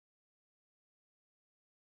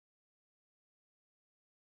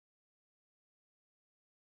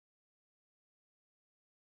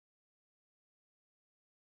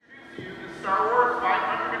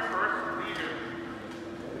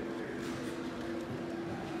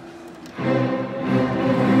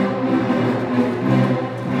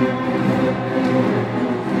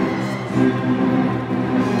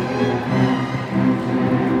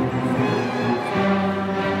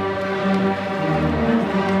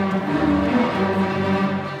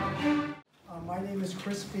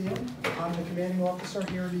commanding officer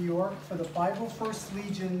here in New York for the 501st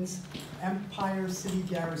Legion's Empire City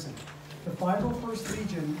Garrison. The 501st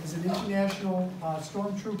Legion is an international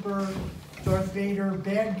stormtrooper, Darth Vader,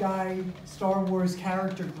 bad guy Star Wars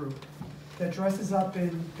character group that dresses up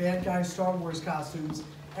in bad guy Star Wars costumes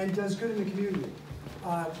and does good in the community.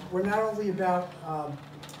 We're not only about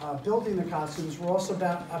building the costumes, we're also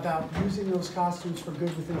about using those costumes for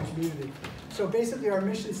good within the community. So basically our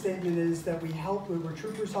mission statement is that we're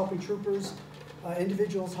troopers helping troopers,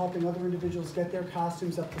 individuals helping other individuals get their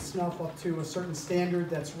costumes up to snuff, up to a certain standard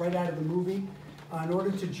that's right out of the movie. In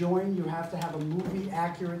order to join, you have to have a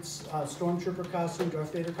movie-accurate stormtrooper costume,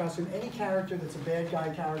 Darth Vader costume. Any character that's a bad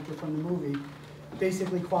guy character from the movie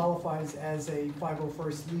basically qualifies as a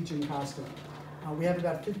 501st Legion costume. We have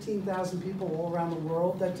about 15,000 people all around the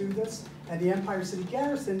world that do this, and the Empire City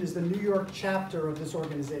Garrison is the New York chapter of this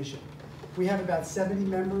organization. We have about 70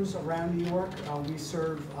 members around New York. We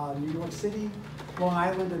serve New York City, Long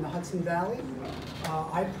Island, and the Hudson Valley.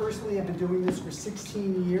 I personally have been doing this for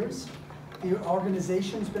 16 years. The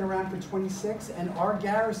organization's been around for 26, and our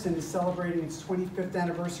garrison is celebrating its 25th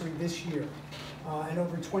anniversary this year, and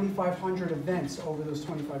over 2,500 events over those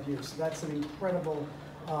 25 years. So that's an incredible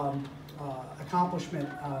accomplishment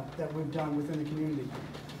that we've done within the community.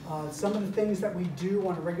 Some of the things that we do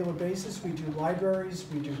on a regular basis, we do libraries,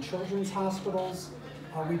 we do children's hospitals,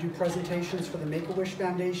 we do presentations for the Make-A-Wish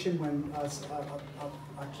Foundation when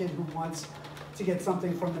a kid who wants to get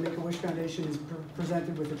something from the Make-A-Wish Foundation is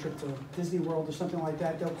presented with a trip to Disney World or something like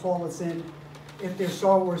that. They'll call us in if they're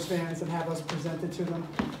Star Wars fans and have us present it to them.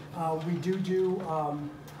 We do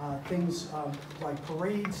things like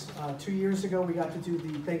parades. 2 years ago, we got to do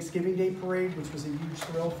the Thanksgiving Day Parade, which was a huge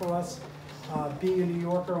thrill for us. Being a New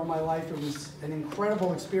Yorker all my life, it was an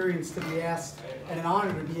incredible experience to be asked, and an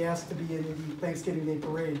honor to be asked to be in the Thanksgiving Day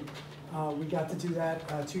Parade. We got to do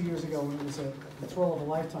that 2 years ago, and it was a thrill of a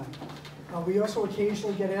lifetime. We also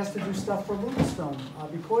occasionally get asked to do stuff for Lucasfilm.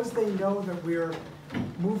 Because they know that we're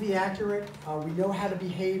movie accurate, we know how to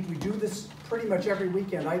behave. We do this pretty much every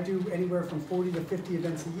weekend. I do anywhere from 40 to 50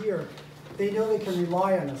 events a year. They know they can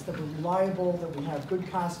rely on us, that we're reliable, that we have good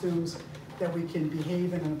costumes, that we can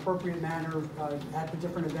behave in an appropriate manner at the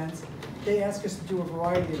different events. They ask us to do a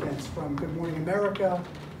variety of events, from Good Morning America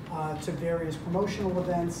to various promotional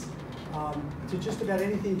events, to just about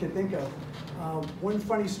anything you can think of. One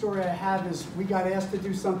funny story I have is we got asked to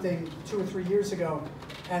do something 2 or 3 years ago,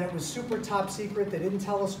 and it was super top secret. They didn't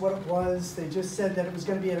tell us what it was. They just said that it was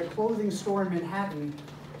going to be at a clothing store in Manhattan,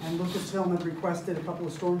 and Lucasfilm had requested a couple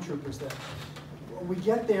of stormtroopers there. We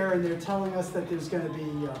get there and they're telling us that there's going to be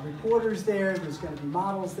reporters there, there's going to be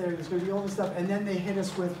models there, there's going to be all this stuff, and then they hit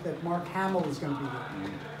us with that Mark Hamill is going to be there.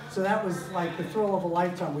 So that was like the thrill of a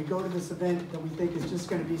lifetime. We go to this event that we think is just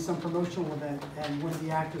going to be some promotional event, and one of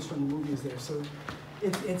the actors from the movie is there. So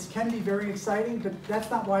it can be very exciting, but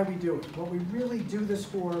that's not why we do it. What we really do this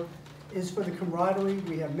for is for the camaraderie.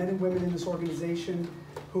 We have men and women in this organization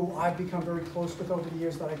who I've become very close with over the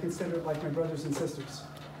years that I consider like my brothers and sisters.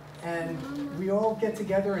 And we all get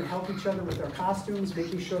together and help each other with our costumes,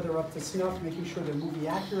 making sure they're up to snuff, making sure they're movie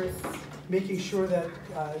accurate, making sure that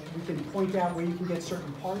we can point out where you can get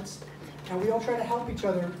certain parts. And we all try to help each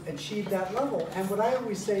other achieve that level. And what I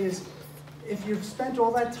always say is, if you've spent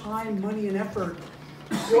all that time, money, and effort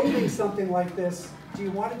building something like this, do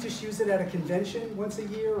you want to just use it at a convention once a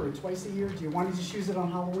year or twice a year? Do you want to just use it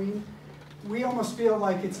on Halloween? We almost feel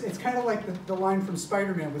like it's kind of like the line from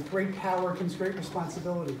Spider-Man, with great power comes great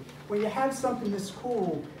responsibility. When you have something this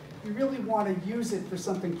cool, you really want to use it for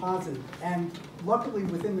something positive. And luckily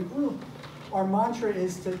within the group, our mantra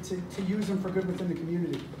is to use them for good within the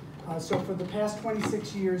community. So for the past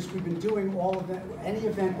 26 years, we've been doing any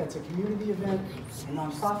event that's a community event, a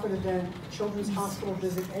nonprofit event, children's hospital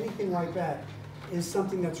visit, anything like that is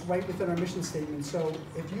something that's right within our mission statement. So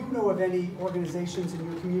if you know of any organizations in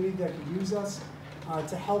your community that could use us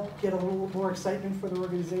to help get a little more excitement for the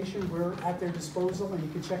organization, we're at their disposal, and you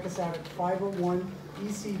can check us out at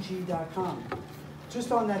 501ecg.com.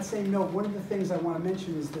 Just on that same note, one of the things I want to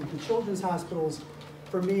mention is that the children's hospitals,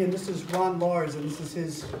 for me, and this is Ron Lars, and this is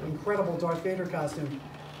his incredible Darth Vader costume,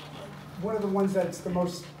 one of the ones that's the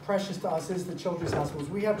most precious to us is the children's hospitals.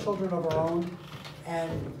 We have children of our own,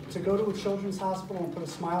 and to go to a children's hospital and put a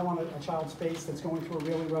smile on a child's face that's going through a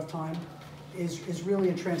really rough time is really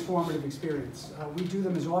a transformative experience. We do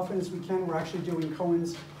them as often as we can. We're actually doing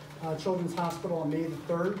Cohen's Children's Hospital on May the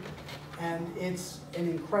 3rd, and it's an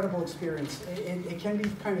incredible experience. It can be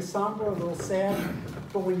kind of somber, a little sad,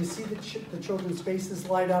 but when you see the children's faces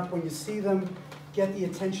light up, when you see them get the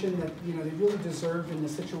attention that they really deserve in the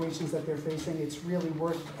situations that they're facing, it's really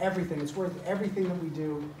worth everything. It's worth everything that we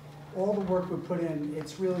do. all the work we put in,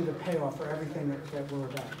 it's really the payoff for everything that we're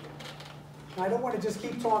about. I don't want to just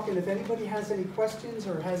keep talking. If anybody has any questions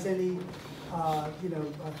or has any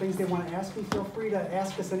things they want to ask me, feel free to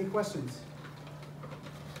ask us any questions.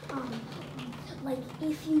 Like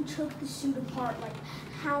if you took the suit apart, like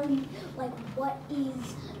how, like what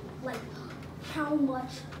is, like how much,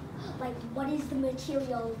 like what is the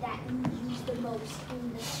material that you use the most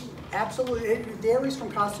in the suit? Absolutely, it varies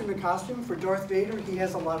from costume to costume. For Darth Vader, he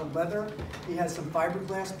has a lot of leather. He has some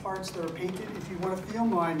fiberglass parts that are painted. If you want to feel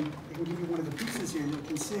mine, I can give you one of the pieces here. You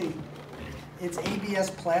can see it's ABS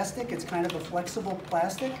plastic. It's kind of a flexible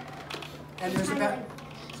plastic, and there's about.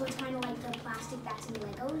 So it's kind of like the plastic that's in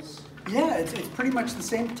Legos? Yeah, it's pretty much the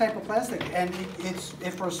same type of plastic. And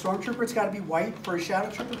if for a stormtrooper, it's got to be white. For a shadow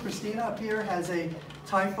trooper, Christina up here has a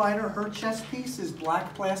TIE fighter. Her chest piece is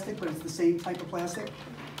black plastic, but it's the same type of plastic.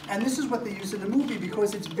 And this is what they use in the movie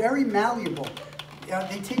because it's very malleable.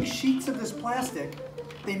 They take sheets of this plastic,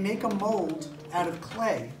 they make a mold out of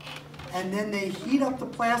clay, and then they heat up the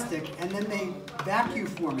plastic, and then they vacuum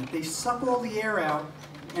form it. They suck all the air out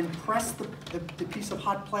and press the piece of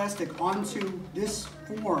hot plastic onto this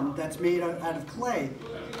form that's made out of clay.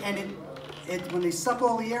 And when they suck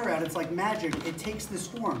all the air out, it's like magic. It takes this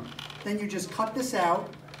form. Then you just cut this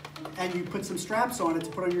out and you put some straps on it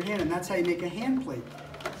to put on your hand, and that's how you make a hand plate.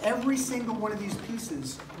 Every single one of these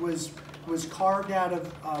pieces was carved out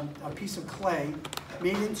of a piece of clay,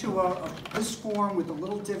 made into this form with the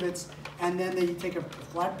little divots, and then they take a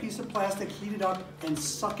flat piece of plastic, heat it up, and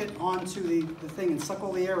suck it onto the thing and suck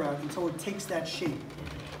all the air out until it takes that shape.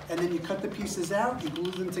 And then you cut the pieces out, you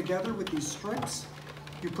glue them together with these strips,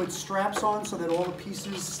 you put straps on so that all the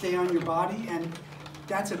pieces stay on your body, and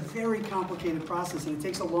that's a very complicated process, and it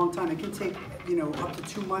takes a long time. It can take, up to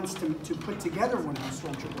 2 months to put together one of these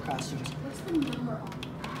stormtrooper costumes. What's the number on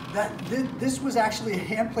it? This was actually a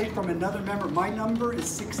hand plate from another member. My number is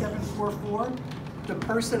 6744. The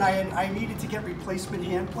person I needed to get replacement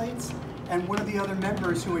hand plates, and one of the other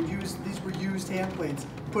members who had used, these were used hand plates,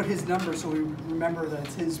 put his number so we remember that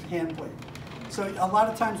it's his hand plate. So a lot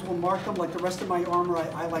of times we'll mark them, like the rest of my armor,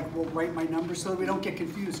 I will write my number so that we don't get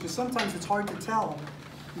confused, because sometimes it's hard to tell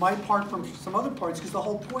my part from some other parts, because the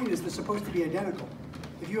whole point is they're supposed to be identical.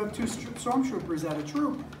 If you have two stormtroopers at a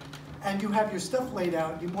troop, and you have your stuff laid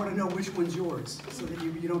out, you want to know which one's yours, so that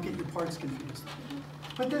you don't get your parts confused.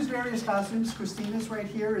 But there's various costumes. Christina's right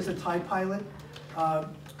here is a TIE pilot.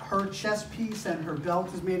 Her chest piece and her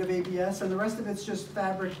belt is made of ABS, and the rest of it's just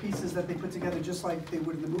fabric pieces that they put together just like they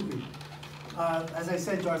would in the movie. As I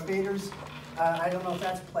said, Darth Vader's, I don't know if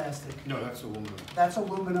that's plastic. No, that's aluminum. That's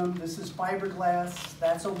aluminum. This is fiberglass.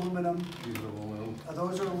 That's aluminum. These are aluminum.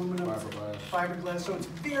 Those are aluminum. Fiberglass. Fiberglass. So it's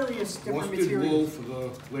various different Worsted materials. wool for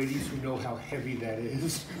the ladies who know how heavy that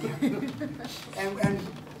is. And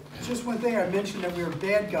just one thing, I mentioned that we were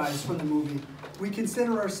bad guys from the movie. We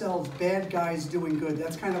consider ourselves bad guys doing good.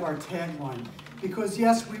 That's kind of our tagline. Because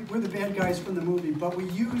yes, we're the bad guys from the movie, but we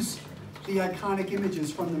use the iconic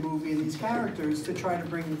images from the movie and these characters to try to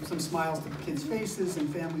bring some smiles to the kids' faces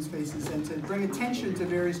and families' faces, and to bring attention to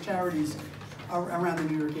various charities around the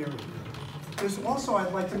New York area. There's also,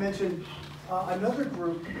 I'd like to mention, another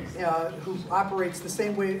group who operates the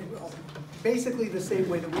same way, basically the same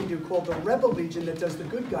way that we do, called the Rebel Legion, that does the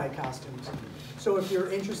good guy costumes. So if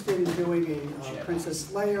you're interested in doing a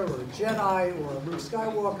Princess Leia or a Jedi or a Luke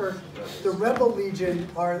Skywalker, the Rebel Legion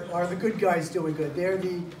are the good guys doing good. They're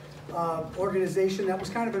the organization that was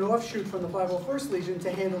kind of an offshoot from the 501st Legion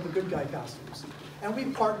to handle the good guy costumes. And we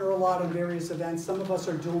partner a lot on various events. Some of us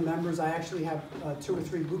are dual members. I actually have 2 or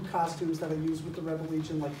 3 Luke costumes that I use with the Rebel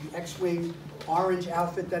Legion, like the X-Wing orange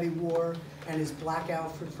outfit that he wore and his black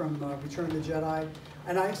outfit from Return of the Jedi.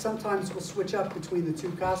 And I sometimes will switch up between the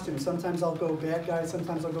 2 costumes. Sometimes I'll go bad guy,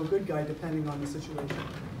 sometimes I'll go good guy, depending on the situation.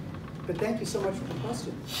 But thank you so much for the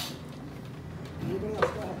question. Anybody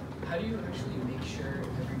else? Go ahead. How do you actually make sure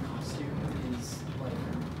every costume is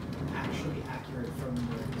actually accurate from the...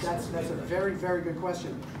 That's a very, very good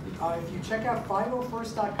question. If you check out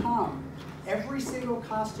 501st.com, every single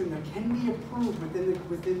costume that can be approved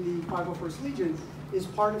within the 501st Legion is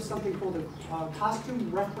part of something called a costume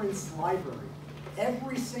reference library.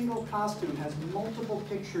 Every single costume has multiple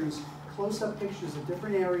pictures, close-up pictures of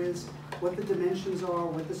different areas, what the dimensions are,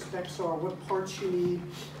 what the specs are, what parts you need.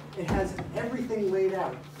 It has everything laid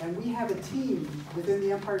out. And we have a team within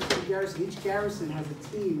the Empire State Garrison. Each garrison has a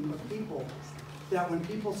team of people that when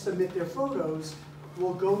people submit their photos,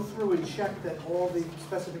 will go through and check that all the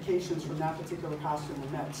specifications from that particular costume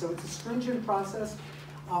are met. So it's a stringent process.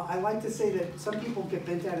 I like to say that some people get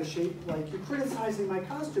bent out of shape, like, you're criticizing my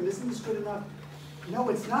costume, isn't this good enough? No,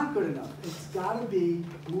 it's not good enough. It's gotta be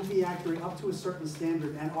movie accurate up to a certain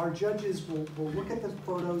standard, and our judges will look at the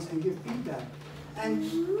photos and give feedback. And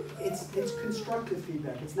it's constructive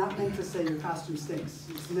feedback. It's not meant to say your costume stinks.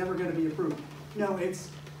 It's never gonna be approved. No,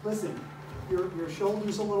 it's, listen, your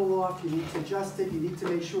shoulder's a little off, you need to adjust it, you need to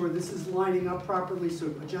make sure this is lining up properly, so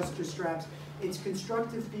adjust your straps. It's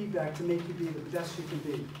constructive feedback to make you be the best you can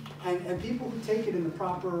be. And people who take it in the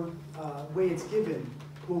proper way it's given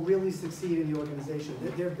will really succeed in the organization.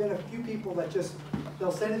 There have been a few people that just,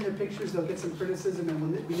 they'll send in their pictures, they'll get some criticism,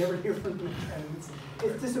 and we never hear from them again.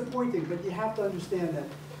 It's disappointing, but you have to understand that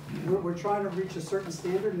we're trying to reach a certain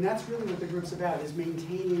standard, and that's really what the group's about, is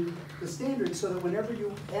maintaining the standard so that whenever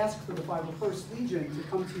you ask for the 501st Legion to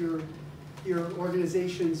come to your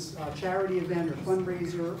organization's charity event or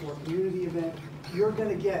fundraiser or community event, you're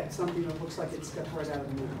gonna get something that looks like it stepped right out of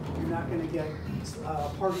the movie. You're not gonna get a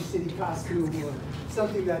Party City costume or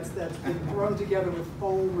something that's been thrown together with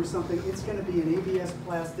foam or something. It's gonna be an ABS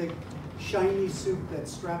plastic, shiny suit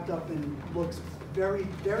that's strapped up and looks very,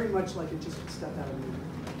 very much like it just stepped out of the movie.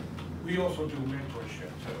 We also do mentorship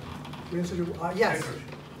too. We also do, yes, Mentorship.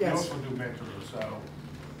 yes. We also do mentoring, so.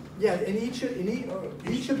 Yeah, and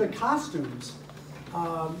each of the costumes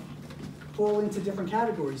fall into different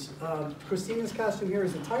categories. Christina's costume here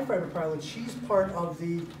is a TIE fighter pilot. She's part of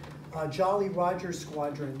the Jolly Roger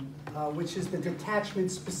Squadron, which is the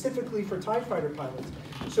detachment specifically for TIE fighter pilots.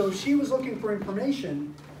 So if she was looking for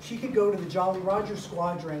information, she could go to the Jolly Roger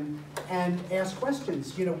Squadron and ask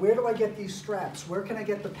questions. You know, where do I get these straps? Where can I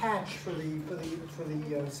get the patch for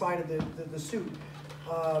the side of the suit?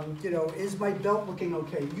 You know, is my belt looking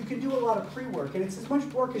okay? You can do a lot of pre-work, and it's as much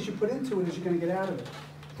work as you put into it as you're going to get out of it.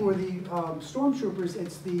 For the Stormtroopers,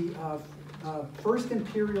 it's the 1st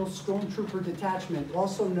Imperial Stormtrooper Detachment,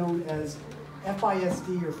 also known as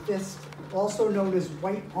FISD or FIST, also known as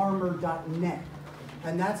whitearmor.net.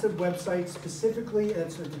 And that's a website specifically,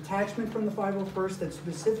 it's a detachment from the 501st that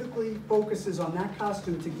specifically focuses on that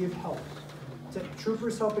costume to give help. To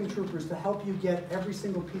troopers helping troopers, to help you get every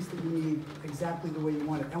single piece that you need exactly the way you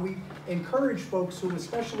want it. And we encourage folks who,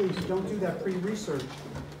 especially if you don't do that pre-research,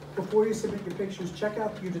 before you submit your pictures, check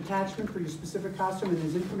out your detachment for your specific costume, and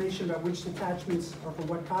there's information about which detachments are for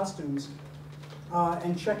what costumes.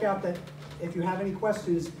 And check out that if you have any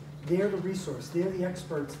questions, they're the resource. They're the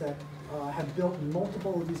experts that have built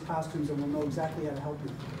multiple of these costumes and will know exactly how to help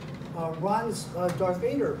you. Ron's Darth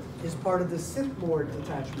Vader is part of the Sith Lord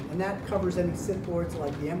detachment, and that covers any Sith Lords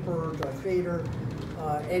like the Emperor, Darth Vader,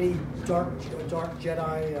 any dark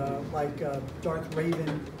Jedi like Darth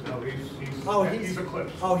Raven. No, he's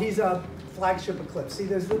Eclipse. Oh, he's a flagship Eclipse. See,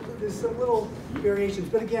 there's some little variations,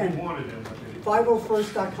 but again, We wanted him, but they didn't.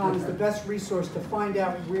 501st.com is the best resource to find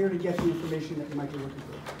out where to get the information that you might be looking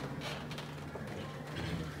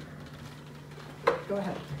for. Go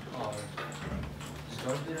ahead. Does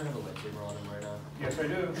Darth Vader have a lightsaber on him right now? Yes, I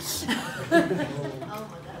do. Oh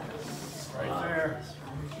my God. Right there.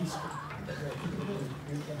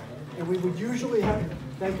 And we would usually have,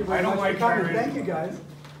 thank you very I don't much for like coming. carrying- Thank you, guys.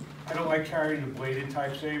 I don't like carrying the bladed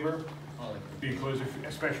type saber Oh, because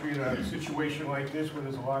especially in a situation like this where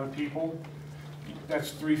there's a lot of people,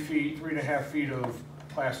 that's 3 feet, 3.5 feet of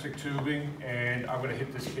plastic tubing, and I'm gonna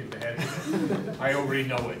hit this kid in the head with it. I already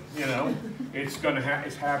know it, you know? It's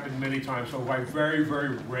happened many times, so I very,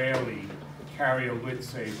 very rarely carry a lit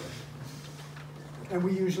saber. And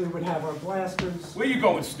we usually would have our blasters. Where you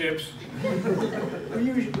going, Stips?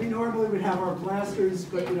 We normally would have our blasters,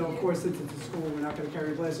 but you know, of course, since it's a school, we're not going to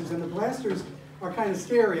carry blasters. And the blasters are kind of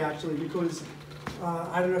scary, actually, because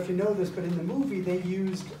I don't know if you know this, but in the movie they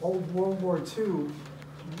used old World War II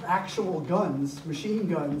actual guns, machine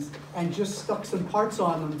guns, and just stuck some parts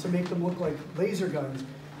on them to make them look like laser guns.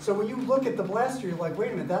 So when you look at the blaster, you're like, wait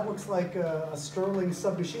a minute, that looks like a Sterling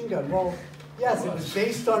submachine gun. Well, yes, it was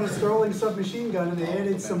based on a Sterling submachine gun, and they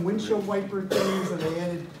added some windshield wiper things, and they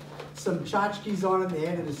added some tchotchkes on it, they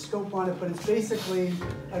added a scope on it, but it's basically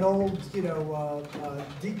an old, you know,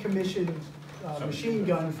 decommissioned machine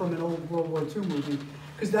gun from an old World War II movie.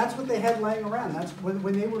 Because that's what they had laying around. That's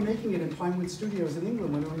when they were making it in Pinewood Studios in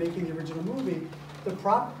England, when they were making the original movie, the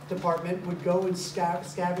prop department would go and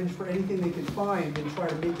scavenge for anything they could find and try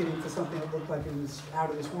to make it into something that looked like it was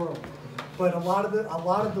out of this world. But a lot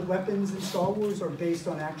of the weapons in Star Wars are based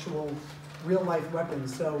on actual real life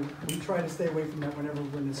weapons, so we try to stay away from that whenever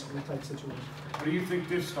we're in this type situation. What do you think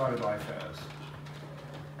this started life as?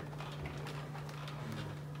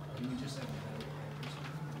 You just have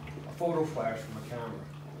A photo flash from a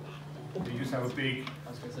camera. They used to have a big, I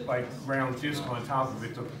was gonna say, like, round disc on top of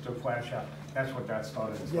it to flash out. That's what that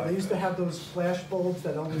started. Yeah, they used to have those flash bulbs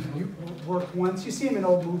that only work once. You see them in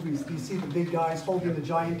old movies. You see the big guys holding the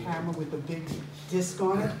giant camera with the big disc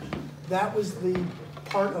on it. That was the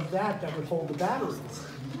part of that would hold the batteries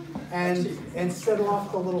and set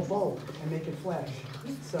off the little bulb and make it flash.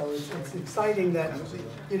 So it's exciting that,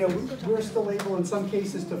 you know, we're still able in some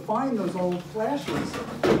cases to find those old flashes,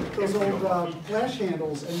 those old flash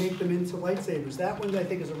handles, and make them into lightsabers. That one I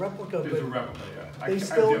think is a replica. There's a replica, yeah. They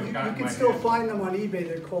still, you can still find them on eBay.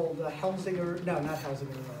 They're called Helsinger, no, not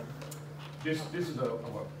Helsinger. This is a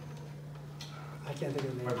what? I can't think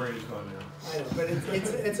of the My name. brain is gone now. I know, but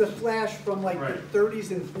it's a flash from like Right. the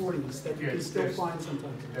 30s and 40s that you Yeah, can still there's- find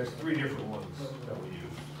sometimes. There's 3 different ones that we use.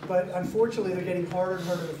 But unfortunately, they're getting harder and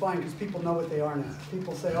harder to find because people know what they are now.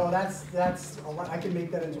 People say, "Oh, that's a lot. I can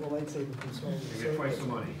make that into a lightsaber." So, You get twice the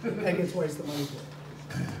money. I get twice the money for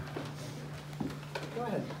it. Go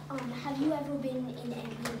ahead. Have you ever been in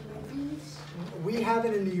any movies? We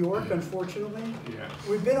haven't in New York, unfortunately. Yeah.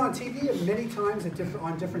 We've been on TV many times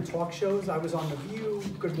on different talk shows. I was on The View,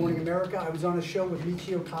 Good Morning America. I was on a show with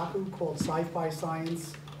Michio Kaku called Sci-Fi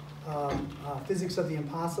Science, Physics of the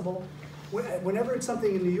Impossible. Whenever it's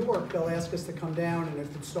something in New York, they'll ask us to come down, and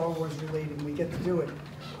if it's Star Wars related, we get to do it.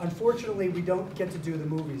 Unfortunately, we don't get to do the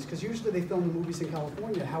movies, because usually they film the movies in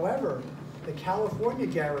California. However, the California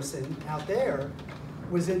Garrison out there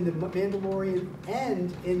was in The Mandalorian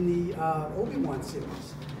and in the Obi-Wan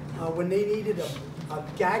series. When they needed a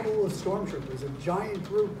gaggle of stormtroopers, a giant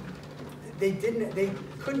group, they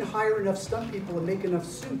couldn't hire enough stunt people and make enough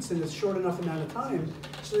suits in a short enough amount of time.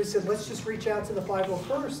 So they said, let's just reach out to the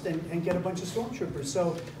 501st and get a bunch of stormtroopers.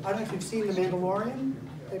 So I don't know if you've seen The Mandalorian.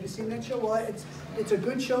 Have you seen that show? Well, it's a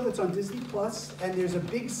good show that's on Disney Plus, and there's a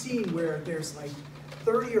big scene where there's like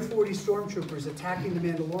 30 or 40 stormtroopers attacking the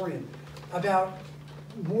Mandalorian. About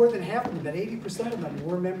more than half of them, about 80% of them,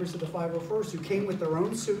 were members of the 501st who came with their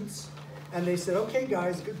own suits. And they said, okay,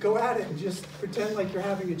 guys, go at it and just pretend like you're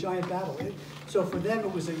having a giant battle. So for them,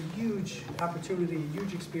 it was a huge opportunity, a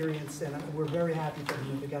huge experience, and we're very happy for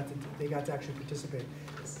them that they got to actually participate.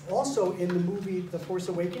 Also, in the movie The Force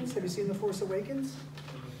Awakens, have you seen The Force Awakens?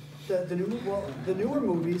 The newer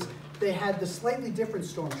movies, they had the slightly different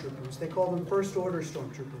stormtroopers. They call them First Order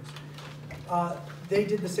stormtroopers. They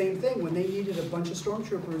did the same thing when they needed a bunch of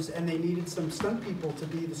stormtroopers and they needed some stunt people to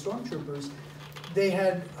be the stormtroopers. They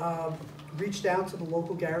had reached out to the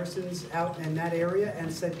local garrisons out in that area and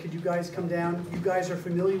said, could you guys come down? You guys are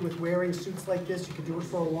familiar with wearing suits like this. You could do it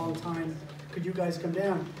for a long time. Could you guys come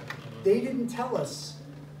down? They didn't tell us,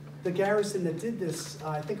 the garrison that did this,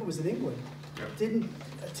 I think it was in England, didn't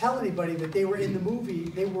tell anybody that they were in the movie.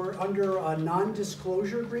 They were under a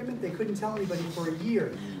non-disclosure agreement. They couldn't tell anybody for a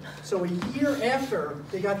year. So a year after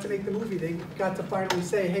they got to make the movie, they got to finally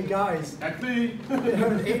say, hey guys, That's me.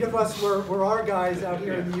 8 of us were our guys out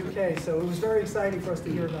here in the UK. So it was very exciting for us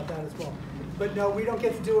to hear about that as well. But no, we don't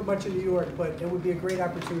get to do it much in New York, but it would be a great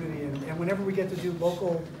opportunity. And whenever we get to do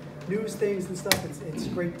local news things and stuff, it's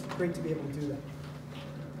great to be able to do that.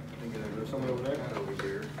 There's someone over there? Over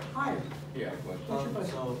here. Hi. Yeah.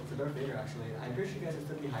 So for Darth Vader, actually, I'm pretty sure you guys are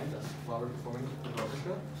stood behind us while we're performing the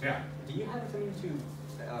orchestra. Yeah. Do you have something to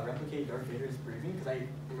replicate Darth Vader's breathing? Because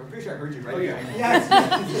I'm pretty sure I heard you right. Oh, yeah.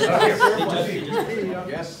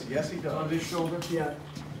 Yes. Yes, he does. On this shoulder? Yeah.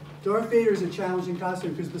 Darth Vader is a challenging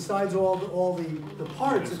costume because besides all the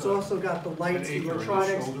parts, it's also got the lights, the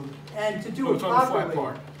electronics, and to do it it's on the flat properly,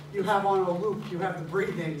 part. you have on a loop, you have the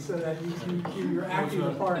breathing so that you're acting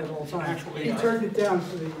the part at all times. He turned it down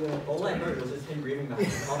for the. All I heard was just him breathing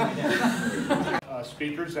behind me.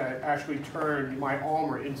 Speakers that actually turn my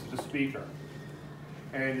armor into the speaker.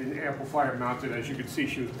 And an amplifier mounted, as you can see,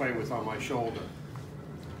 she was playing with on my shoulder.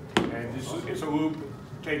 And it's a loop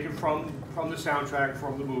taken from the soundtrack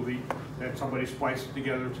from the movie that somebody spliced it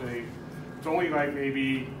together to. It's only like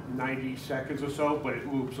maybe 90 seconds or so, but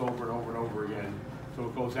it loops over and over and over again. So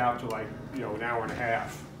it goes out to like, an hour and a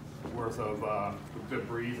half worth of good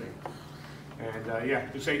breathing. And yeah,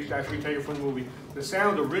 just actually take it from the movie. The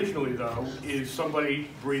sound originally, though, is somebody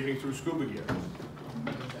breathing through scuba gear.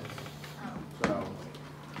 So.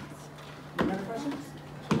 Any other questions?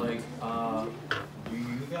 So like, do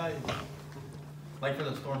you guys, like for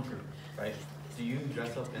the stormtroopers, right? Do you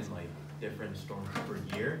dress up in like different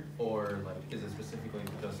stormtrooper gear, or like is it specifically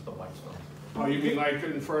just the white stormtrooper? Oh, you mean like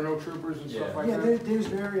Inferno troopers and stuff like Yeah, that? there's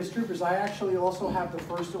various troopers. I actually also have the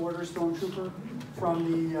First Order Stormtrooper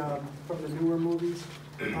from the newer movies.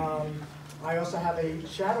 I also have a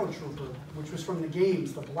Shadow Trooper, which was from the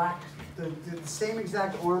games, the black, the same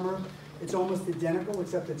exact armor. It's almost identical,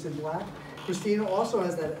 except it's in black. Christina also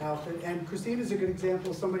has that outfit, and Christina's a good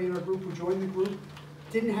example of somebody in our group who joined the group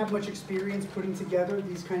didn't have much experience putting together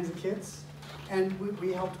these kinds of kits. And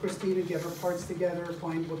we helped Christina get her parts together,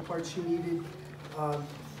 find what parts she needed,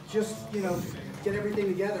 just, get everything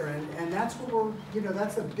together. And that's what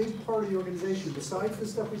that's a big part of the organization. Besides the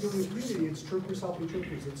stuff we do in the community, it's troopers helping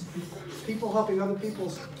troopers. It's people helping other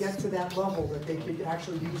people get to that level that they can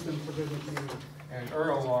actually use them for good in the community. And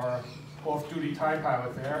Earl, our off-duty tie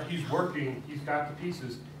pilot there, he's working, he's got the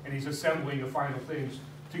pieces, and he's assembling the final things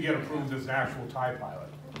to get approved as an actual tie pilot.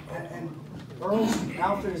 And Earl's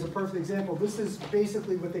outfit is a perfect example. This is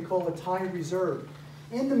basically what they call a tie reserve.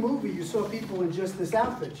 In the movie, you saw people in just this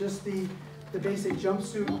outfit, just the basic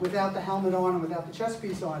jumpsuit without the helmet on and without the chest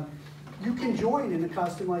piece on. You can join in a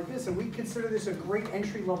costume like this, and we consider this a great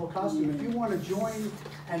entry-level costume. If you want to join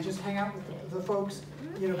and just hang out with the folks,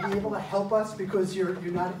 be able to help us because you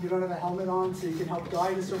don't have a helmet on, so you can help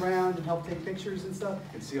guide us around and help take pictures and stuff.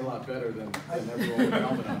 You can see a lot better than everyone with a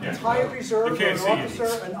helmet on. Yeah. Tie reserve or an see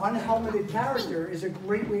officer, an unhelmeted character is a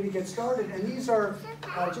great way to get started. And these are,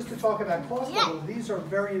 just to talk about cost level, these are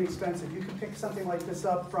very inexpensive. You can pick something like this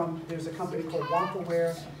up from, there's a company called Wonka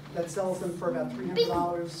Wear that sells them for about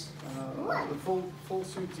 $300. The full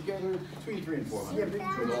suit together, between $300 and $400. Yeah,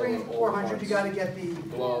 between $300 and $400. You got to get the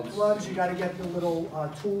gloves. You got to get the little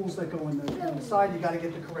tools that go in the side. You got to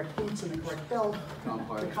get the correct boots and the correct belt, the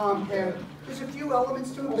comm pad. There's a few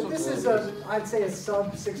elements to it, but this is I'd say a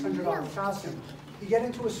sub $600 costume. You get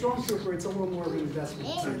into a stormtrooper, it's a little more of an investment.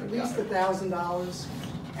 It's at least $1,000.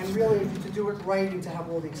 And really, to do it right and to have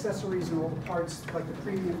all the accessories and all the parts, like the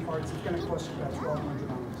premium parts, it's going to cost you about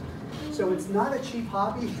 $1,200. So it's not a cheap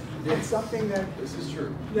hobby. It's something that This is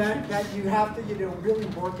true. that you have to really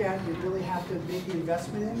work at. You really have to make the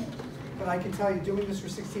investment in. But I can tell you, doing this for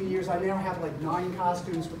 16 years, I now have like 9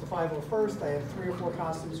 costumes with the 501st. I have 3 or 4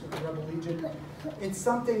 costumes with the Rebel Legion. It's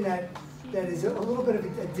something that is a little bit of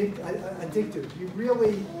addictive. You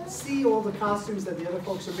really see all the costumes that the other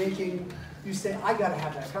folks are making. You say, I gotta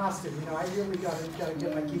have that costume. I really gotta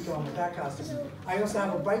get my geek on with that costume. I also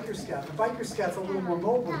have a biker scout. The biker scout's a little more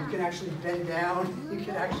mobile. You can actually bend down. You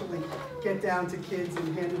can actually get down to kids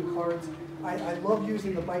and hand them cards. I love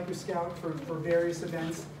using the biker scout for various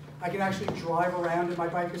events. I can actually drive around in my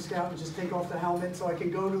biker scout and just take off the helmet, so I can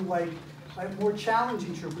go to like a more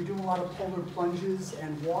challenging trip. We do a lot of polar plunges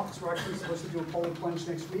and walks. We're actually supposed to do a polar plunge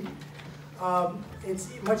next week. It's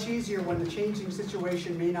much easier when the changing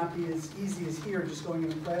situation may not be as easy as here, just going in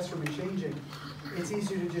the classroom and changing. It's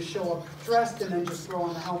easier to just show up dressed and then just throw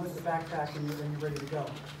on the helmet, the backpack, and then you're ready to go.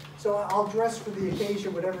 So I'll dress for the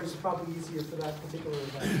occasion, whatever is probably easier for that particular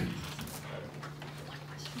event.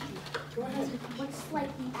 Go ahead. What's like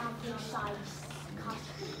the average size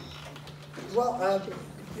costume? Well,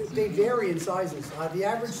 they vary in sizes. The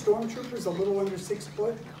average stormtrooper is a little under 6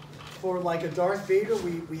 foot. For like a Darth Vader,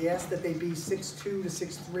 we ask that they be 6'2" to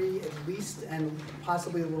 6'3" at least, and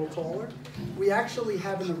possibly a little taller. We actually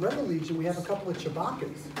have in the Rebel Legion, we have a couple of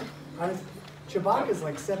Chewbacca's. Chewbacca's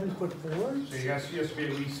like 7'4". So he has to be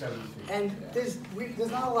at least 7 feet. And there's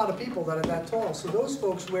not a lot of people that are that tall, so those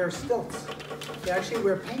folks wear stilts. They actually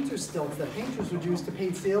wear painter's stilts that painters would use to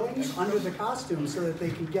paint ceilings under the costume so that they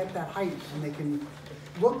can get that height and they can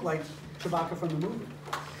look like Chewbacca from the movie.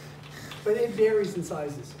 But it varies in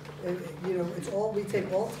sizes. It's all, we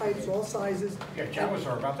take all types, all sizes. Yeah, Jawas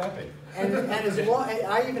are about that big. And as long,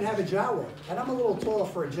 I even have a Jawa, and I'm a little tall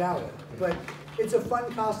for a Jawa, but it's a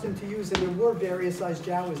fun costume to use, and there were various size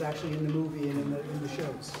Jawas actually in the movie and in the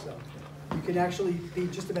shows. So you can actually be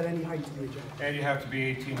just about any height to be a Jawa. And you have to be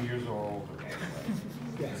 18 years old.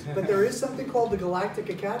 Yes, but there is something called the Galactic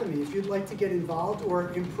Academy. If you'd like to get involved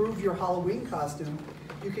or improve your Halloween costume,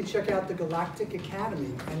 you can check out the Galactic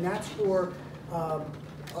Academy, and that's for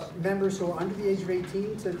members who are under the age of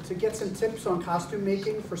 18 to get some tips on costume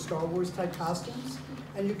making for Star Wars type costumes.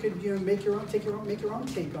 And you could make your own take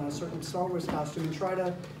on a certain Star Wars costume and try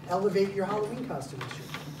to elevate your Halloween costume this year.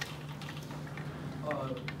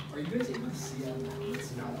 Are you guys able to see on that?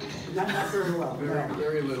 It's Not very well. No.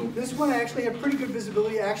 Very little. This one I actually have pretty good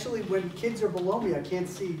visibility. Actually, when kids are below me, I can't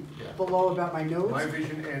see below about my nose. My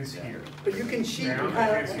vision ends here. But you can cheat Now and I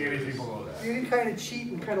kind can't see anything below that. You can kind of cheat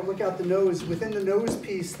and kind of look out the nose. Within the nose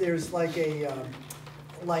piece, there's like a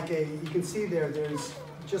you can see there's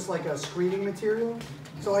just like a screening material.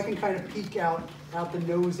 So I can kind of peek out the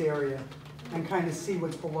nose area and kind of see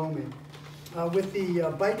what's below me. With the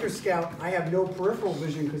Biker Scout, I have no peripheral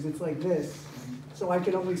vision because it's like this. So I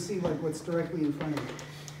can only see like what's directly in front of me.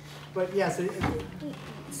 But yes,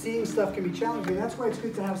 seeing stuff can be challenging. That's why it's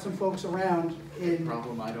good to have some folks around in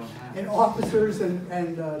Problem I don't have. and officers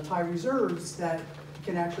and tie reserves that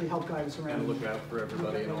can actually help guide us around. And look out for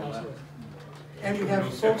everybody and all that. And we Sure have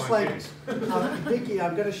don't step folks on like kids. Vicki.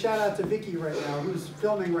 I'm going to shout out to Vicki right now, who's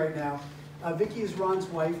filming right now. Vicki is Ron's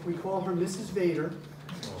wife. We call her Mrs. Vader.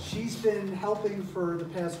 She's been helping for the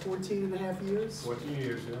past 14 and a half years. 14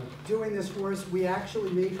 years, yeah. Doing this for us. We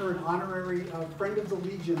actually made her an honorary Friend of the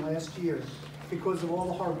Legion last year because of all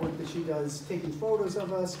the hard work that she does, taking photos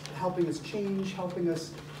of us, helping us change, helping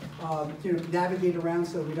us navigate around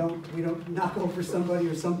so we don't knock over somebody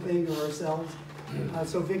or something or ourselves.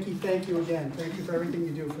 So Vicki, thank you again. Thank you for everything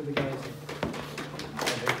you do for the guys.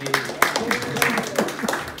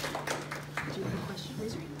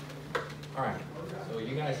 All right, so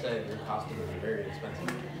you guys said your costumes are very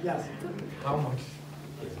expensive. Yes. How much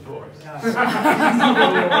is yours?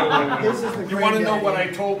 This is the You want to know granddaddy. what I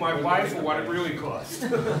told my wife or what it really cost?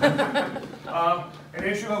 An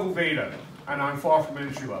entry level Veda, and I'm far from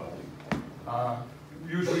entry level.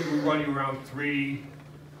 Usually we run you around $3,000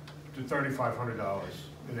 to $3,500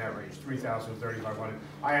 in that range, $3,000 to $3,500.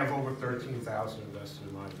 I have over $13,000 invested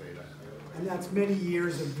in my Veda. And that's many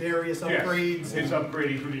years of various upgrades. Yes, it's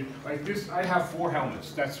upgrading. Like this, I have 4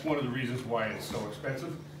 helmets. That's one of the reasons why it's so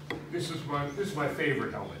expensive. This is my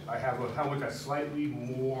favorite helmet. I have a helmet that's slightly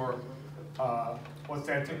more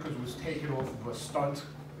authentic because it was taken off of a stunt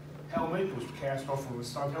helmet. It was cast off of a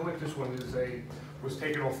stunt helmet. This one was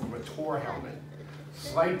taken off of a tour helmet.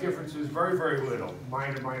 Slight differences, very, very little,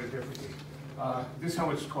 minor differences. This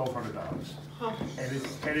helmet's $1,200,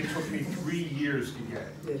 and it took me 3 years to get.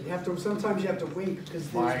 Yeah, you have to. Sometimes you have to wait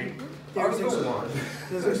because My there's other one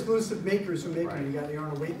there's exclusive makers who make Right. them. You're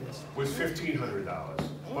on a wait list. was $1,500,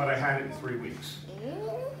 but I had it in 3 weeks.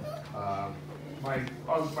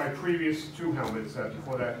 My previous 2 helmets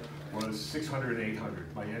before that was $600 and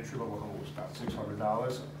 $800. My entry level helmet was about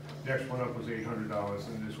 $600. Next one up was $800,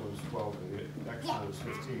 and this was $12, and the next one was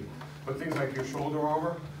 $15. But things like your shoulder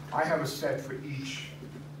armor, I have a set for each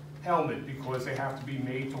helmet because they have to be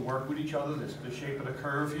made to work with each other. The shape of the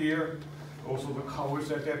curve here, also the colors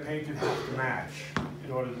that they're painted have to match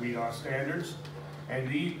in order to meet our standards. And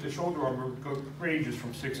the shoulder armor ranges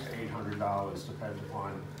from $600 to $800, depending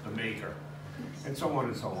upon the maker, and so on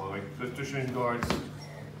and so on. Like the shin guards.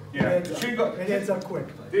 Yeah, the shin guard. It ends up quick.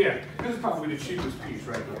 Yeah, this is probably the cheapest piece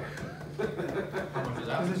right here. How much is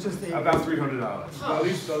that? Because it's just About $300. At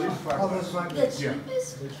least Oh, $5. that's fine. The Yeah.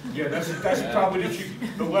 cheapest? Yeah, that's probably the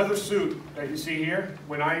cheap. The leather suit that you see here,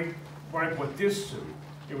 when I bought this suit,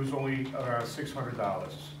 it was only around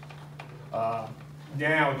 $600.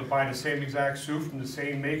 Now, to buy the same exact suit from the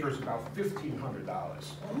same maker is about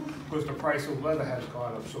 $1,500 because the price of leather has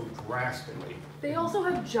gone up so drastically. They also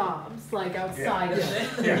have jobs, like, outside of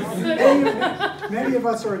it. Yeah. Many of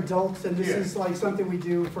us are adults, and this Yeah. is like something we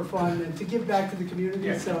do for fun and to give back to the community.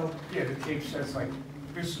 Yeah. So Yeah, the cape set's like,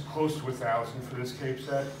 this is close to $1,000 for this cape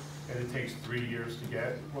set, and it takes 3 years to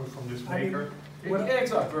get one from this I mean, maker. It what-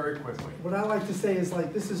 adds up very quickly. what I like to say is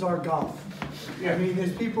like this is our golf. Yeah. I mean,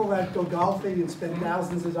 there's people that go golfing and spend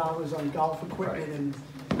thousands of dollars on golf equipment Right. and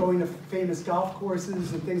going to famous golf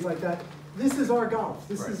courses and things like that. This is our golf.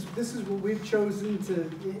 This is what we've chosen to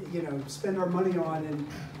spend our money on,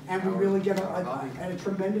 and we really get a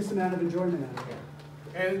tremendous amount of enjoyment out of it.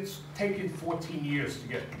 And it's taken 14 years to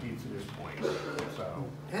get me to this point, so.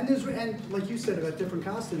 And like you said about different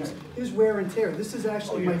costumes, there's wear and tear. This is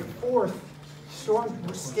actually Oh, yeah. my 4th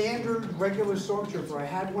standard regular stormtrooper. I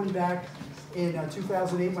had one back in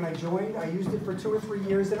 2008 when I joined. I used it for 2 or 3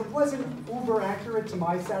 years, and it wasn't uber accurate to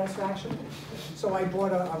my satisfaction. So I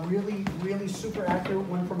bought a really, really super accurate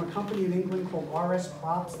one from a company in England called RS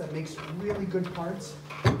Props that makes really good parts.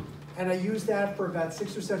 And I used that for about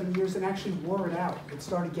 6 or 7 years and actually wore it out. It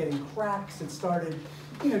started getting cracks. It started,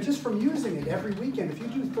 just from using it every weekend. If you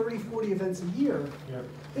do 30, 40 events a year, Yeah.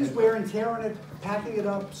 there's wear and tear on it, packing it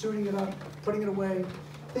up, suiting it up, putting it away.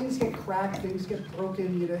 Things get cracked, things get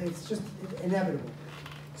broken, it's just inevitable.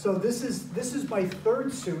 So this is my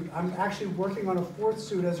 3rd suit. I'm actually working on a 4th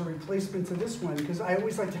suit as a replacement to this one because I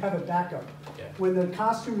always like to have a backup. Yeah. When the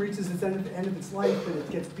costume reaches its end of its life and it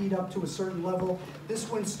gets beat up to a certain level, this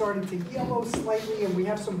one's starting to yellow slightly, and we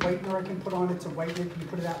have some whitener I can put on it to whiten it. You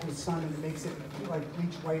put it out in the sun and it makes it like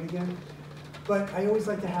bleach white again. But I always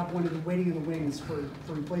like to have one waiting in the wings for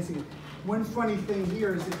replacing it. One funny thing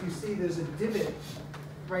here is if you see there's a divot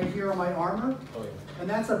right here on my armor. Oh, yeah. And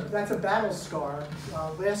that's a battle scar.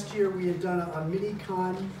 Last year we had done a mini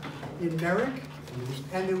con in Merrick,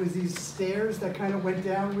 and there was these stairs that kind of went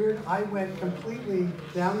down weird. I went completely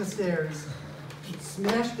down the stairs,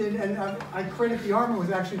 smashed in, and I credit the armor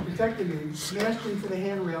was actually protecting me, smashed into the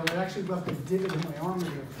handrail, and it actually left a divot in my armor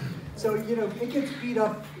here. So, it gets beat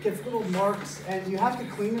up, gets little marks, and you have to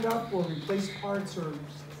clean it up or replace parts or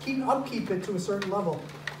upkeep it to a certain level.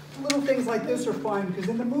 little things like this are fine because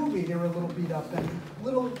in the movie they were a little beat up and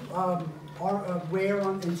little wear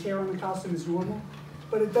and tear on the costume is normal,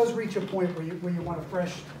 but it does reach a point where you want a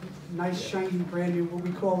fresh, nice, shiny, brand new, what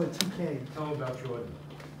we call a TK. Tell them about Jordan.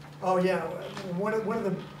 Oh yeah, one of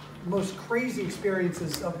the most crazy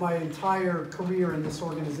experiences of my entire career in this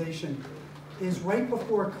organization is right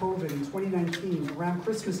before COVID in 2019, around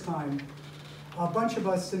Christmas time, a bunch of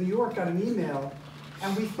us in New York got an email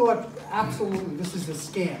and we thought, absolutely, this is a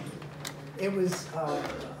scam. It was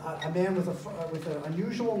a man with an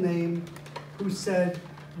unusual name who said,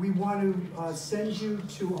 we want to send you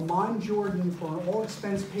to Amman, Jordan for an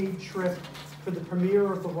all-expense paid trip for the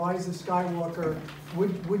premiere of The Rise of Skywalker.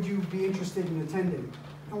 Would you be interested in attending?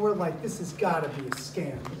 And we're like, this has got to be a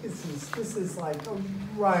scam. This is like, oh,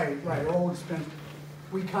 right, all expense.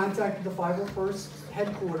 We contacted the 501st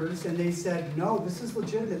headquarters and they said, no, this is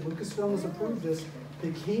legitimate. Lucasfilm has approved this.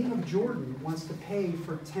 The King of Jordan wants to pay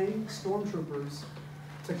for 10 stormtroopers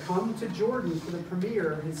to come to Jordan for the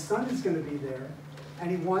premiere. His son is going to be there and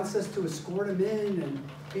he wants us to escort him in and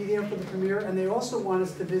be there for the premiere. And they also want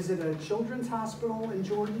us to visit a children's hospital in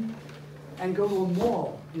Jordan and go to a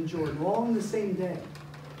mall in Jordan, all on the same day.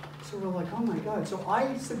 So we're like, oh my God. So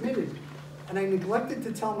I submitted, and I neglected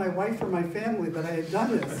to tell my wife or my family that I had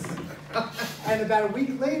done this. And about a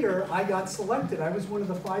week later, I got selected. I was one of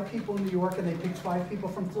the 5 people in New York, and they picked 5 people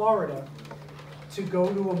from Florida to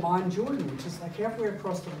go to Amman, Jordan, which is like halfway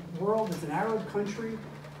across the world. It's an Arab country,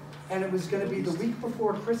 and it was going to be the week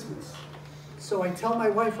before Christmas. So I tell my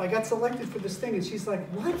wife, I got selected for this thing, and she's like,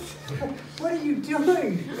 what? What are you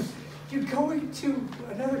doing? You're going to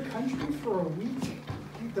another country for a week?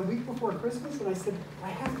 The week before Christmas? And I said, I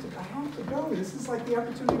have to go. This is like the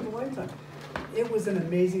opportunity of a lifetime. It was an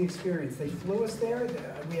amazing experience. They flew us there.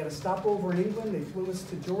 We had a stopover in England. They flew us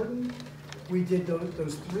to Jordan. We did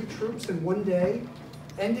those 3 troops in one day,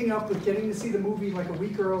 ending up with getting to see the movie like a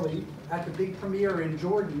week early at the big premiere in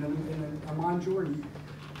Jordan, in Amman, Jordan.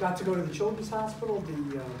 Got to go to the children's hospital,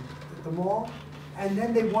 the mall, and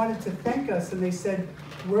then they wanted to thank us, and they said,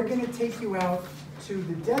 we're going to take you out to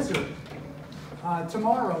the desert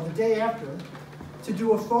tomorrow, the day after, to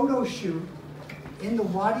do a photo shoot in the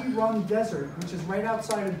Wadi Rum Desert, which is right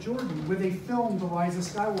outside of Jordan, where they filmed The Rise of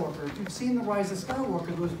Skywalker. If you've seen The Rise of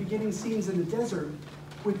Skywalker, those beginning scenes in the desert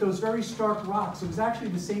with those very stark rocks, it was actually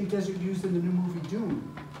the same desert used in the new movie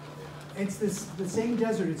Dune. It's the same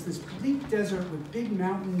desert. It's this bleak desert with big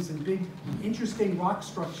mountains and big, interesting rock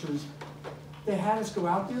structures. They had us go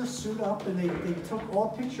out there, suit up, and they took all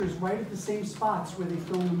pictures right at the same spots where they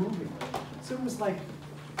filmed the movie. So it was like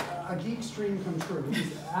a geek's dream come true. It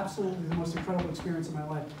was absolutely the most incredible experience of my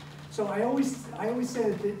life. So I always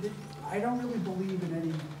say that I don't really believe in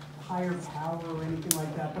any higher power or anything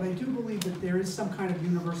like that, but I do believe that there is some kind of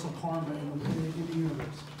universal karma in the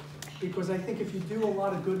universe. Because I think if you do a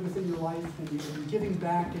lot of good within your life and you're giving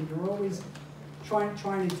back and you're always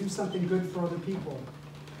trying to do something good for other people,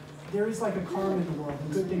 there is like a karma in the world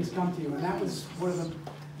and good things come to you. And that was one of the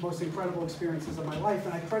most incredible experiences of my life.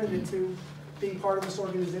 And I credit it to being part of this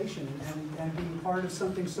organization and being part of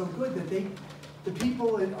something so good that the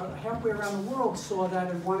people halfway around the world saw that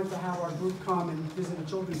and wanted to have our group come and visit a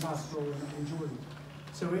children's hospital in Jordan.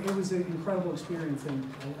 So it was an incredible experience. And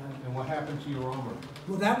what happened to your armor?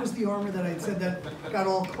 Well, that was the armor that I said that got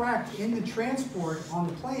all cracked in the transport on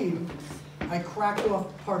the plane. I cracked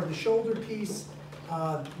off part of the shoulder piece.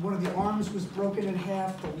 One of the arms was broken in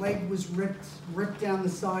half. The leg was ripped down the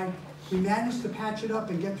side. We managed to patch it up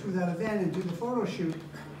and get through that event and do the photo shoot.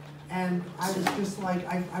 And I was just like,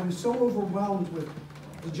 I was so overwhelmed with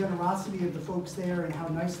the generosity of the folks there and how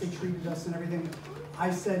nice they treated us and everything. I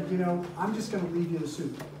said, you know, I'm just going to leave you the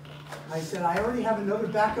suit. I said, I already have another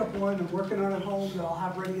backup one I'm working on at home that I'll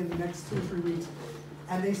have ready in the next 2 or 3 weeks.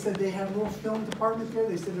 And they said they had a little film department there.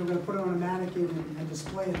 They said they were going to put it on a mannequin and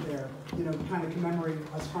display it there, you know, to kind of commemorate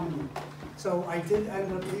us coming. So I did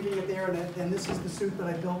end up leaving it there, and this is the suit that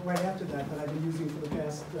I built right after that I've been using for the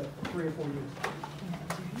past 3 or 4 years.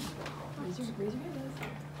 Raise your hand.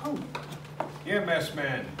 Oh. Yeah, mess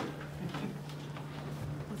man.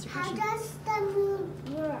 What's your How question? does the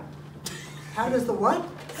moon work? How does the what?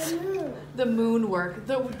 The moon. The moon work.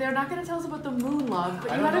 They're not going to tell us about the moon, love.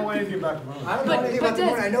 But I don't know anything about the moon. I don't know anything about the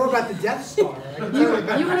moon. I know about the Death Star. I can tell you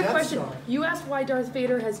about You the had a Death question. Star. You asked why Darth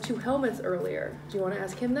Vader has 2 helmets earlier. Do you want to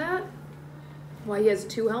ask him that? Why he has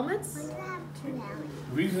 2 helmets? Why do I have 2 helmets?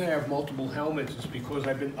 The reason I have multiple helmets is because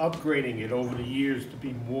I've been upgrading it over the years to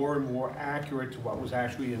be more and more accurate to what was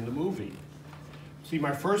actually in the movie. See,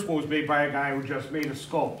 my first one was made by a guy who just made a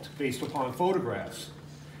sculpt based upon photographs.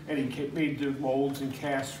 And he made the molds and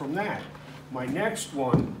casts from that. My next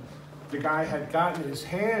one the guy had gotten his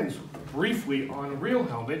hands briefly on a real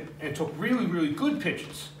helmet and took really, really good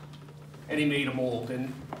pictures. And he made a mold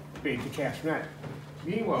and made the cast net.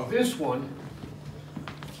 Meanwhile, this one,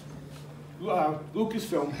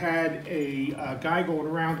 Lucasfilm had a guy going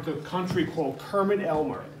around the country called Kermit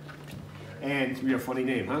Elmer. And, you have a funny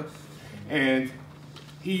name, huh? And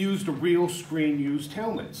he used the real screen-used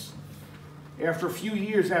helmets. After a few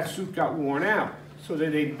years, that suit got worn out. So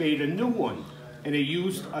then they made a new one. And they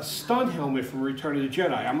used a stunt helmet from Return of the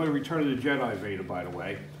Jedi. I'm a Return of the Jedi Vader, by the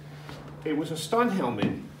way. It was a stunt helmet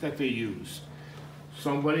that they used.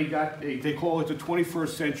 Somebody got, they call it the 21st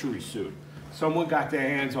century suit. Someone got their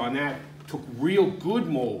hands on that, took real good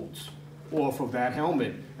molds off of that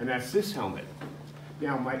helmet, and that's this helmet.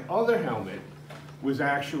 Now, my other helmet was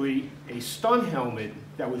actually a stunt helmet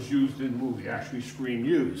that was used in the movie, actually screen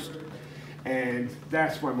used. And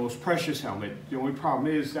that's my most precious helmet. The only problem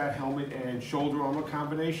is that helmet and shoulder armor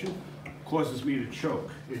combination causes me to choke.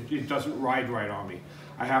 It doesn't ride right on me.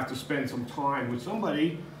 I have to spend some time with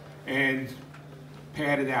somebody and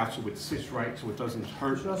pad it out so it sits right, so it doesn't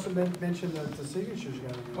hurt. You should also mention the signatures you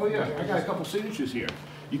got. Oh yeah, I got a couple signatures here.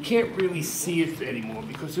 You can't really see it anymore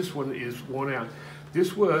because this one is worn out.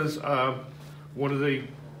 This was one of the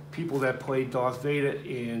people that played Darth Vader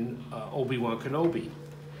in Obi-Wan Kenobi.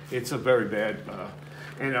 It's a very bad,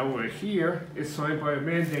 and over here, it's signed by a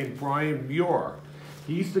man named Brian Muir.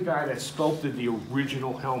 He's the guy that sculpted the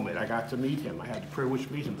original helmet. I got to meet him. I had the privilege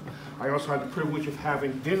to meet him. I also had the privilege of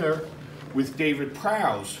having dinner with David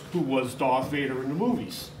Prowse, who was Darth Vader in the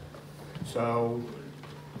movies. So,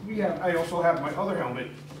 I also have my other helmet,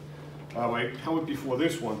 my helmet before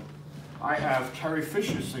this one. I have Carrie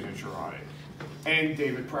Fisher's signature on it, and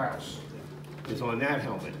David Prowse is on that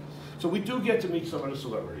helmet. So we do get to meet some of the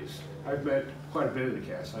celebrities. I've met quite a bit of the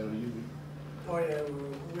cast. I know you. Oh yeah,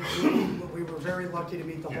 we were very lucky to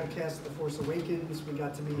meet the whole cast of The Force Awakens. We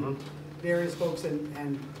got to meet various folks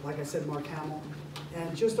and like I said, Mark Hamill.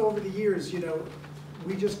 And just over the years, you know,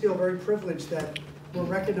 we just feel very privileged that we're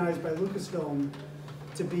recognized by Lucasfilm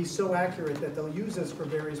to be so accurate that they'll use us for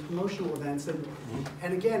various promotional events.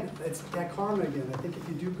 And again, it's that karma again. I think if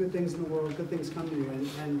you do good things in the world, good things come to you.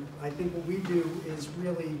 And I think what we do is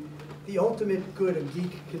really the ultimate good a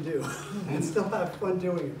geek can do and still have fun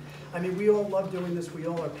doing it. I mean, we all love doing this. We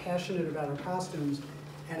all are passionate about our costumes.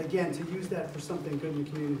 And again, to use that for something good in the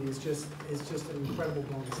community is just an incredible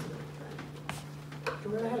bonus. Go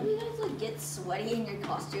right ahead. Do you guys like get sweaty in your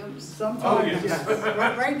costumes? Sometimes, yes.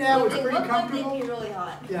 Right now, it's They pretty look like comfortable. they'd be really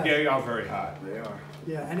hot. Yeah. Yeah, they are very hot. They are.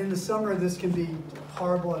 Yeah, and in the summer, this can be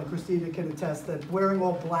horrible, and Christina can attest that wearing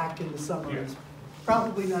all black in the summer is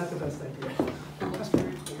probably not the best idea.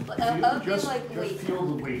 But I would be Just like, wait, feel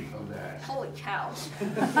the weight of that. holy cow.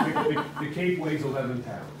 The cape weighs 11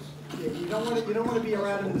 pounds. Yeah, you don't want to be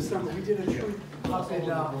around in the summer. We did a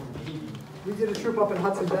troop up in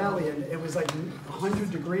Hudson Valley, and it was like 100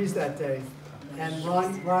 degrees that day. And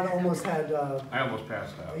Ron almost had. I almost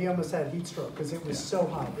passed out. He almost had heat stroke because it was so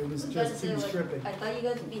hot. It was just he was dripping. I thought you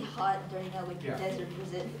guys would be hot during that like desert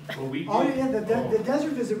visit. Well, we Oh did- yeah, the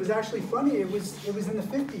desert visit was actually funny. It was in the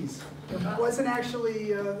 50s. It wasn't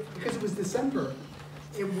actually because it was December.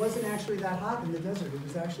 It wasn't actually that hot in the desert. It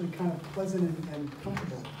was actually kind of pleasant and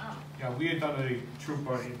comfortable. Yeah, we had done a troop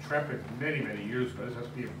on Intrepid many, many years ago. This has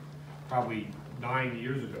to be probably 9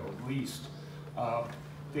 years ago at least.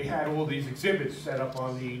 They had all these exhibits set up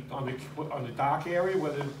on the dock area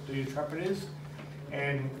where the Intrepid is,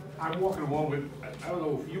 and I'm walking along with, I don't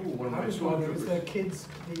know if you were one of my I was one. It was the stormtroopers. kids,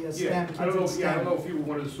 the Yeah, STEM kids I don't know. in Yeah, I STEM. don't know if you were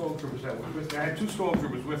one of the stormtroopers that was with me. I had two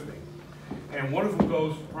stormtroopers with me, and one of them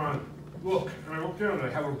goes, "Ron, look," and I look down and I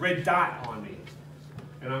have a red dot on me,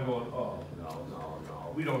 and I'm going, "Oh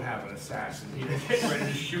no, we don't have an assassin here getting ready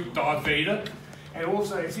to shoot Darth Vader." And all of a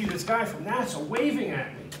sudden I see this guy from NASA waving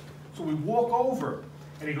at me. So we walk over,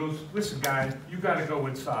 and he goes, "Listen, guy, you got to go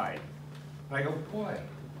inside." And I go, "Why?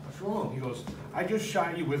 What's wrong?" He goes, "I just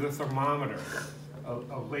shot you with a thermometer,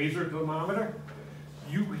 a laser thermometer.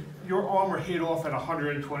 Your armor hit off at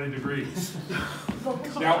 120 degrees."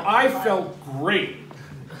 Now, I felt great.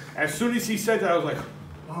 As soon as he said that, I was like,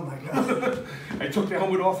 Oh my God. I took the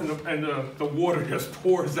helmet off, and the water just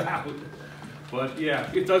pours out. But yeah,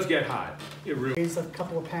 it does get hot. It really. Weighs a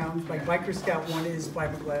couple of pounds. Like Biker Scout one is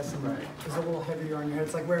fiberglass and is a little heavier on your head.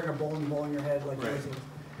 It's like wearing a bowling ball on your head, like yours is.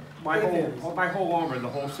 My whole armor, the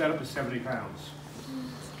whole setup is 70 pounds.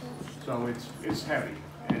 So it's heavy,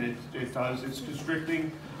 and it's constricting.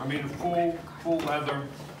 I mean, full leather,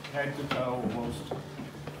 head to toe almost.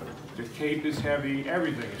 The cape is heavy,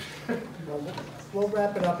 everything is. Well, we'll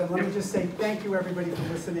wrap it up, and let me just say thank you, everybody, for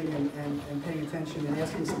listening and paying attention and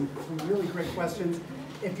asking some really great questions.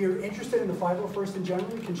 If you're interested in the 501st in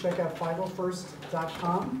general, you can check out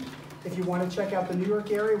 501st.com. If you want to check out the New York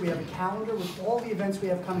area, we have a calendar with all the events we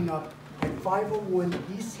have coming up at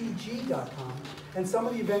 501ecg.com. And some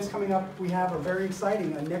of the events coming up we have are very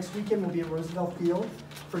exciting. Next weekend we'll be at Roosevelt Field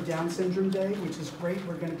for Down Syndrome Day, which is great.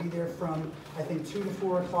 We're going to be there from, I think, 2 to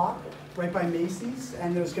 4 o'clock, right by Macy's,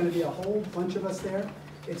 and there's going to be a whole bunch of us there.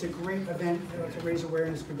 It's a great event to raise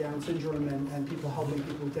awareness for Down syndrome and people helping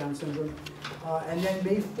people with Down syndrome. And then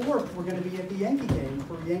May 4th, we're going to be at the Yankee game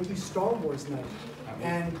for Yankee Star Wars night.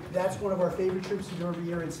 And that's one of our favorite troops to do every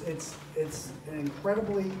year. It's an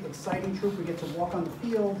incredibly exciting troop. We get to walk on the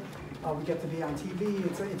field. We get to be on TV.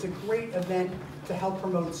 It's a great event to help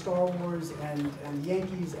promote Star Wars and the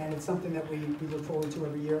Yankees, and it's something that we look forward to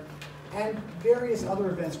every year. And various other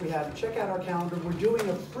events we have. Check out our calendar. We're doing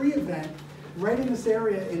a free event right in this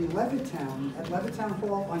area in Levittown, at Levittown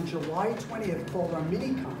Hall on July 20th, called our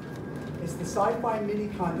Mini-Con. It's the sci-fi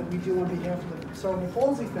Mini-Con that we do on behalf of the Cerebral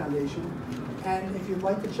Palsy Foundation. And if you'd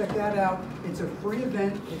like to check that out, it's a free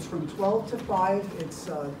event. It's from 12 to 5. It's,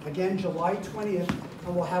 again, July 20th.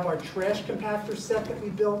 And we'll have our trash compactor set that we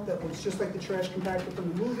built that looks just like the trash compactor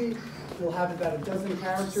from the movie. We'll have about a dozen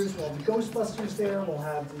characters. We'll have the Ghostbusters there. We'll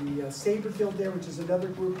have the Saber Guild there, which is another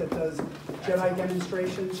group that does Jedi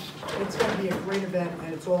demonstrations. It's going to be a great event,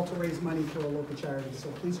 and it's all to raise money for a local charity. So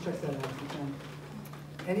please check that out if you can.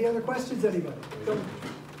 Any other questions, anybody?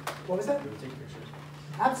 What was that?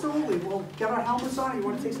 Absolutely. We'll get our helmets on. You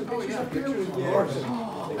want to take some pictures up here? Of course.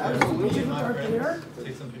 Absolutely.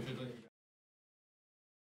 Take some pictures.